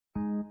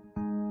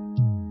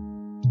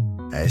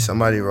Hey,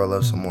 somebody roll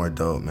up some more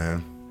dope,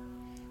 man.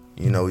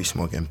 You know we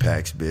smoking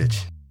packs,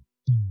 bitch.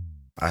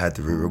 I had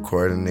to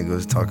re-record and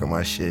niggas talking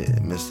my shit.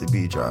 Mr.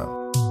 B drop.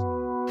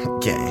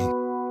 Gang.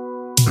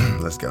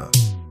 Let's go.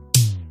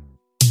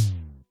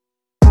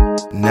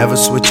 Never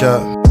switch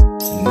up.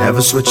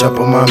 Never switch up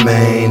on my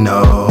main,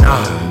 no.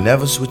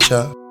 Never switch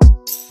up.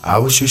 I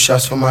will shoot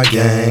shots for my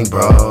gang,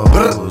 bro.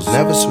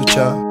 Never switch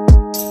up.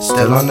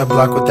 Still on the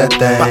block with that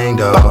thing,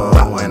 though.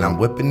 And I'm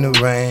whipping the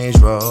range,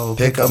 bro.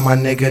 Pick up my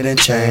nigga, then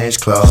change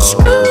clothes.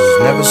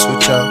 Never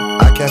switch up,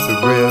 I kept it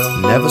real.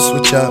 Never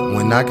switch up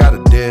when I got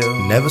a deal.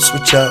 Never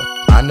switch up,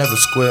 I never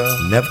squeal.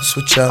 Never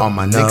switch up, all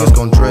my niggas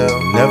gon' drill.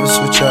 Never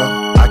switch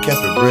up, I kept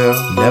it real.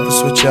 Never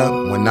switch up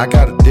when I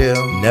got a deal.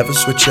 Never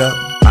switch up,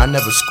 I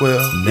never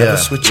squeal. Never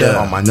switch up,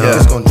 all my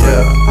niggas gon'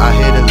 drill. I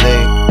hit it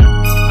late.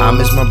 I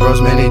miss my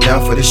bros, man, they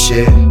down for the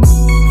shit.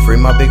 Free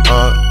my big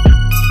aunt.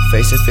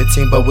 Facing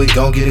 15, but we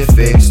gon' get it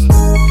fixed.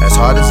 As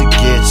hard as it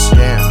gets,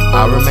 damn.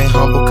 I remain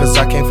humble cause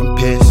I came from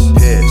piss.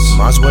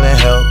 Moms wouldn't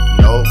help,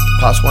 no.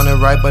 Pops wanted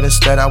right, but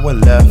instead I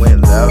went left.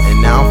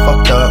 And now I'm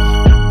fucked up.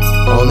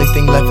 Only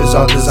thing left is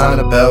all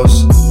designer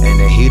belts and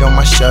the heat on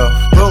my shelf.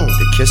 Boom.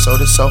 The kiss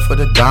sold itself for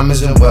the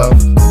diamonds and wealth.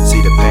 See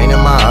the pain in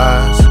my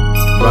eyes.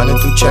 Running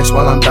through checks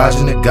while I'm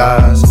dodging the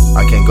guys.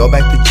 I can't go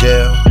back to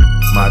jail.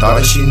 My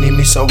daughter, she need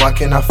me, so why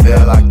can't I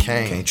fail? I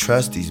can't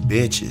trust these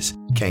bitches.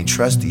 Can't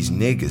trust these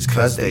niggas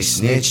cause they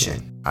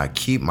snitching. I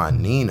keep my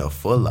Nina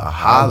full of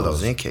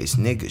hollows in case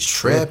niggas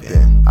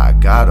trippin'. I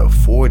got a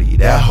 40,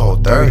 that whole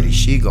 30,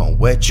 she gon'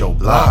 wet your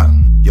block.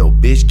 Yo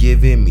bitch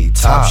giving me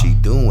top, she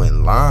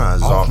doing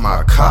lines off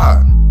my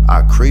cock.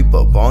 I creep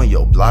up on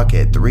your block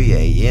at 3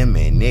 a.m.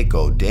 and it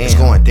go down. It's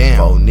going down.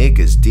 4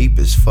 niggas deep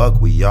as fuck,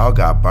 we all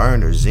got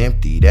burners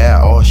emptied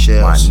out. All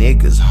shells. My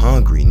niggas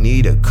hungry,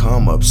 need a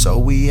come up, so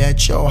we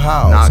at your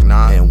house. Knock,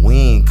 knock. And we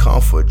ain't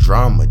come for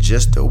drama,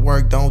 just the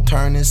work don't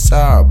turn it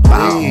sour.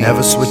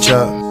 Never switch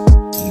up.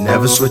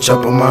 Never switch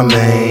up on my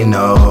main,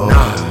 no.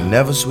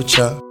 Never switch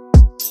up.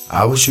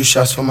 I will shoot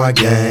shots for my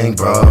gang,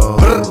 bro.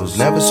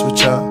 Never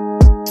switch up.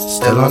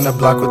 Still on the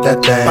block with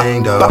that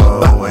thing,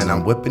 though. And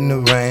I'm whipping the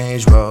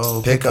range,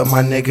 bro. Pick up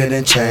my nigga,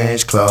 then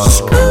change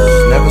clothes.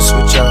 Never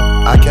switch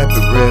up, I kept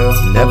it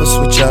real. Never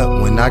switch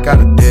up when I got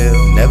a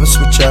deal. Never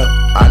switch up,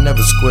 I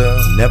never squeal.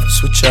 Never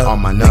switch up, all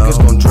my niggas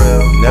gon'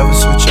 drill. Never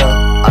switch up,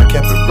 I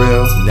kept it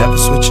real. Never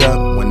switch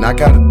up when I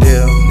got a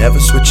deal. Never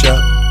switch up,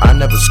 I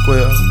never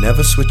squeal.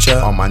 Never switch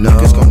up, all my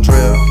niggas gon'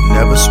 drill.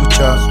 Never switch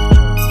up.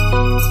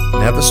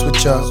 Never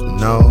switch up,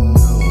 no.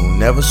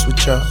 Never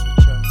switch up.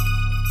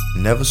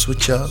 Never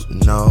switch up,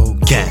 no.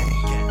 Gang.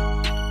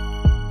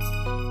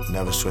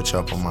 Never switch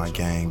up on my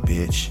gang,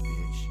 bitch.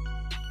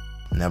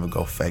 Never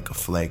go fake or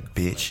flake,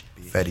 bitch.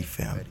 Fetty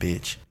fam,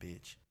 bitch.